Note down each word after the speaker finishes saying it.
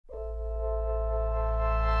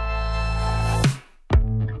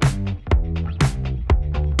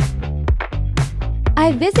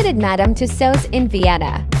I visited Madame Tussauds in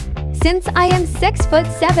Vienna. Since I am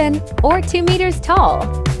 6'7" or 2 meters tall,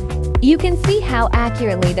 you can see how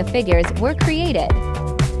accurately the figures were created.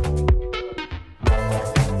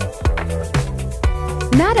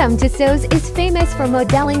 Madame Tussauds is famous for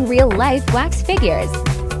modeling real-life wax figures.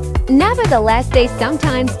 Nevertheless, they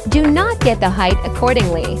sometimes do not get the height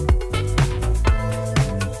accordingly.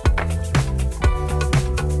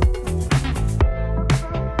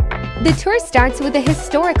 The tour starts with the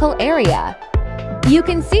historical area. You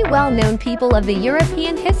can see well-known people of the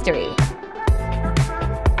European history.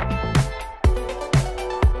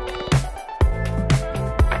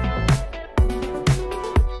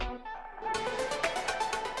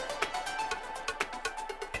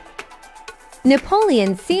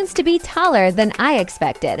 Napoleon seems to be taller than I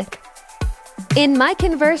expected. In my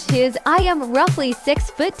Converse shoes, I am roughly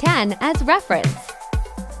 6'10" as reference.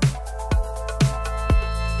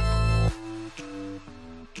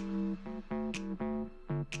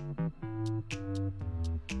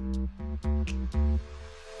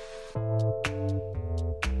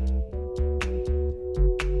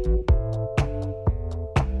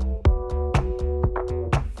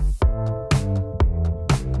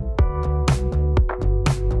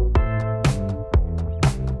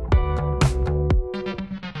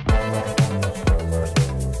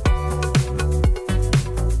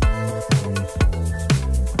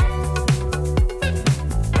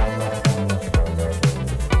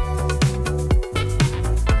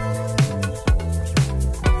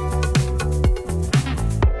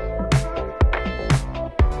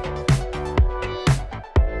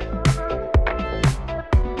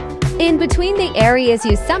 In between the areas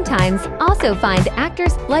you sometimes also find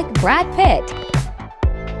actors like Brad Pitt.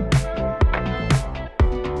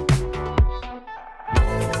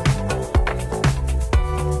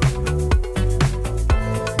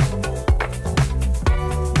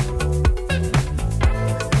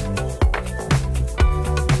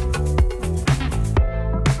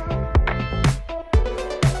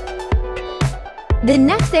 The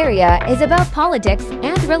next area is about politics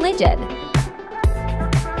and religion.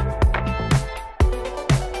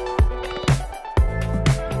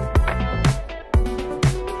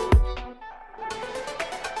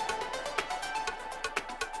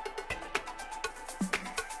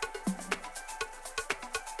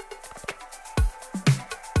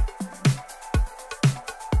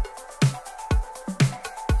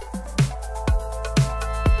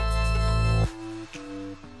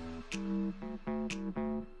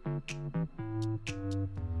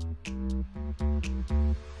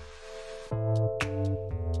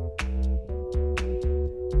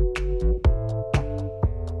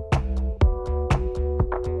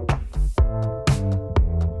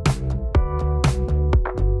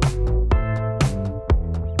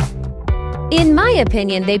 In my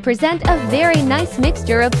opinion, they present a very nice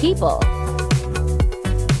mixture of people.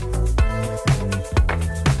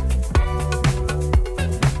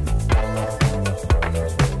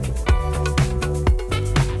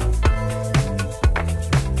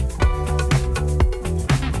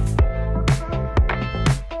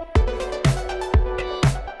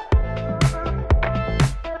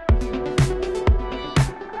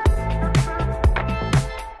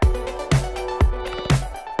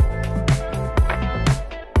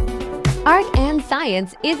 Art and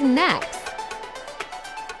science is next.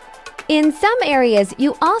 In some areas,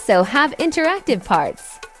 you also have interactive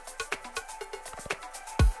parts.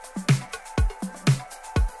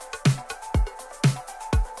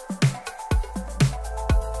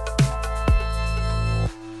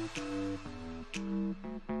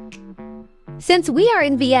 Since we are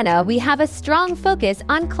in Vienna, we have a strong focus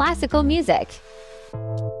on classical music.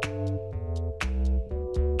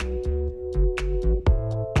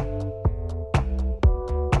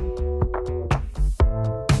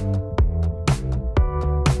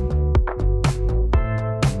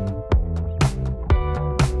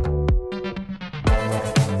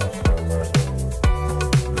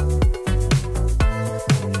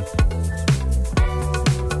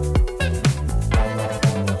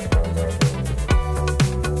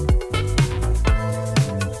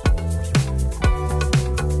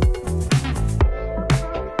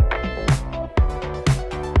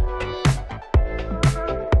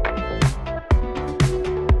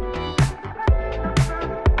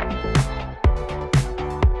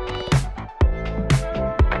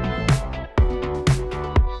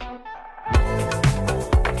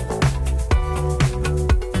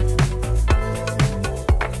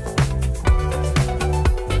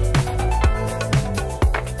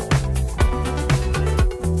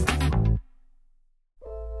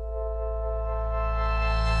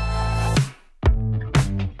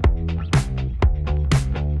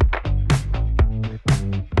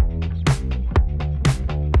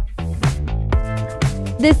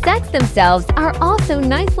 The sets themselves are also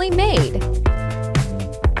nicely made.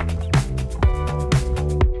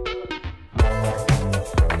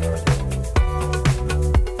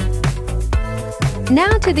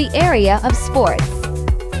 Now to the area of sports.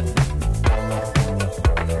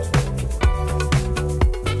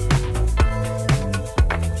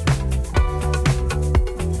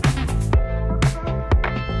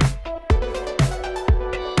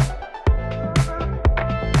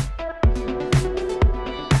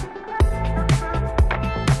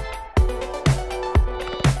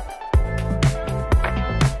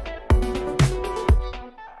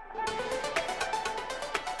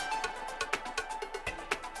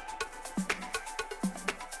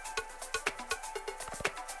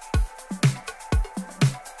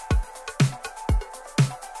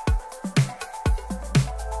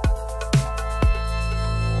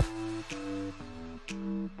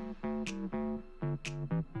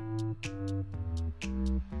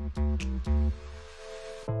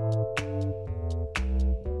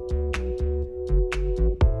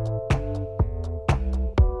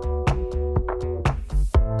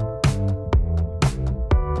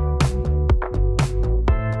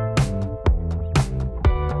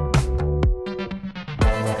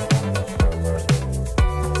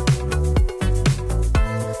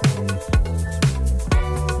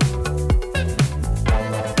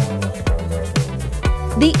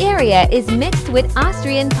 The area is mixed with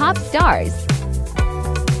Austrian pop stars.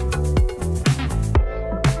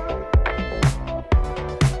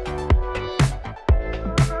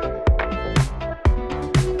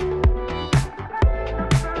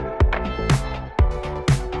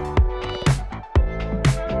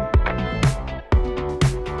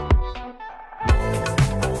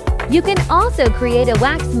 You can also create a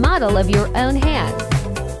wax model of your own hands.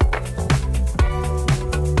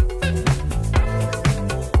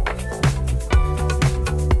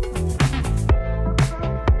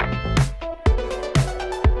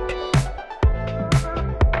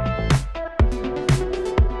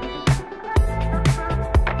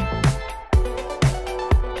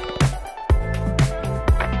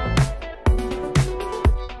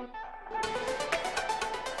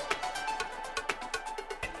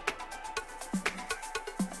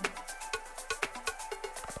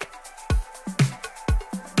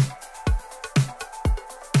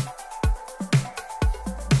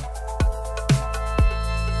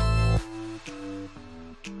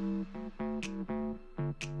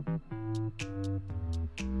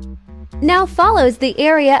 Now follows the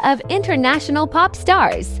area of international pop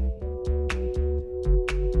stars.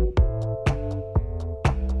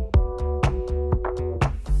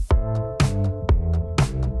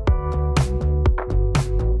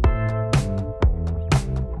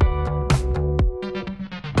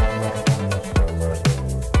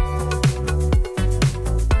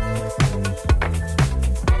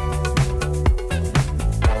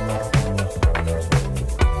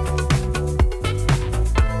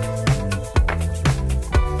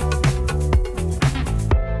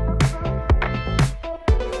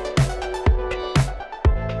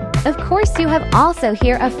 Of course, you have also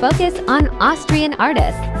here a focus on Austrian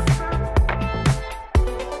artists.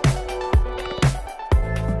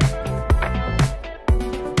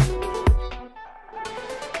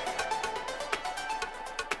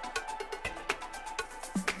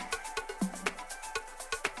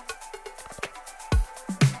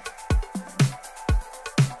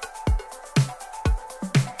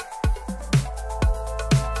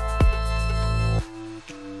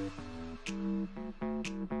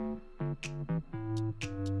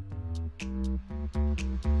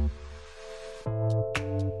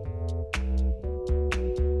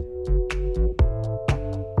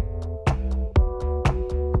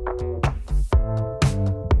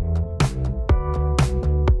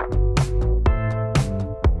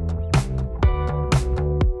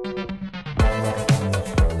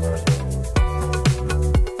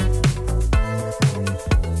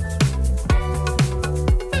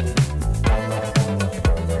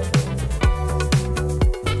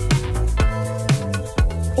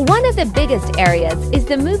 One of the biggest areas is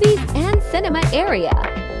the movies and cinema area.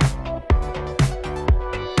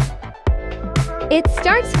 It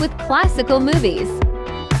starts with classical movies.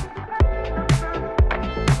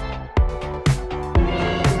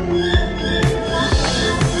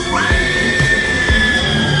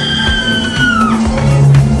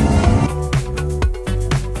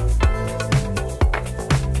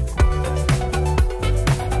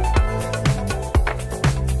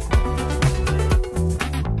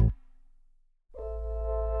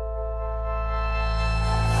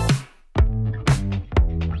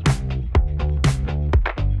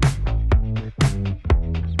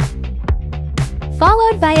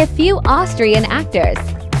 followed by a few Austrian actors.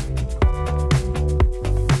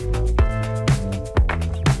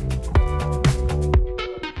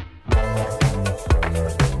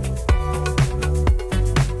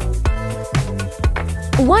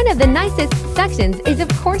 One of the nicest sections is of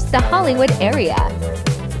course the Hollywood area.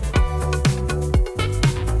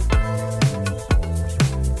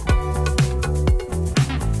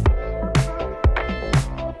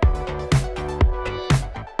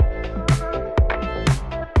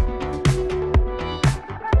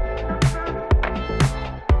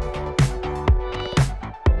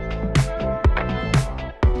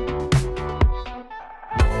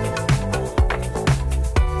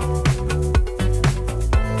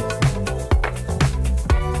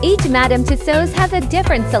 Each Madame Tussauds has a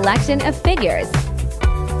different selection of figures,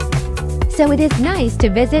 so it is nice to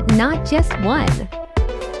visit not just one.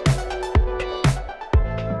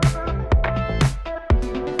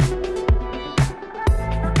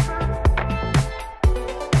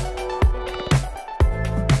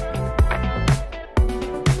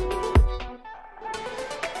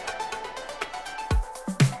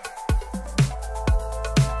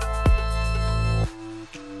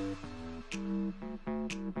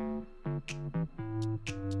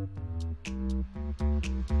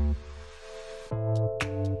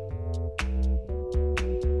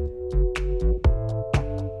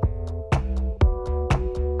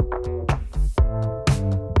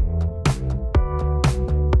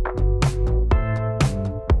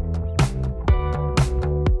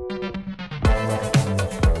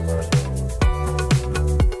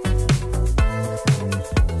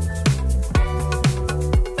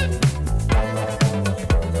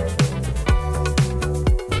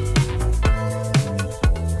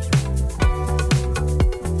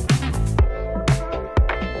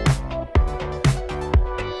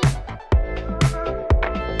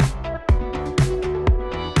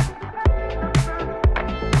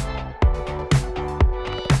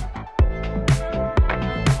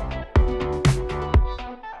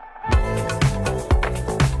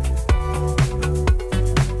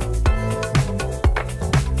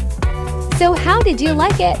 So how did you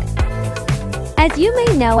like it? As you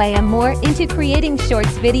may know, I am more into creating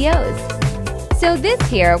shorts videos. So this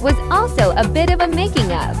here was also a bit of a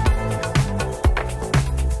making of.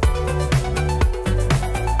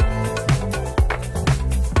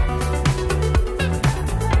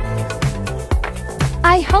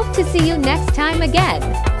 I hope to see you next time again.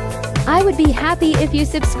 I would be happy if you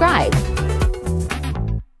subscribe.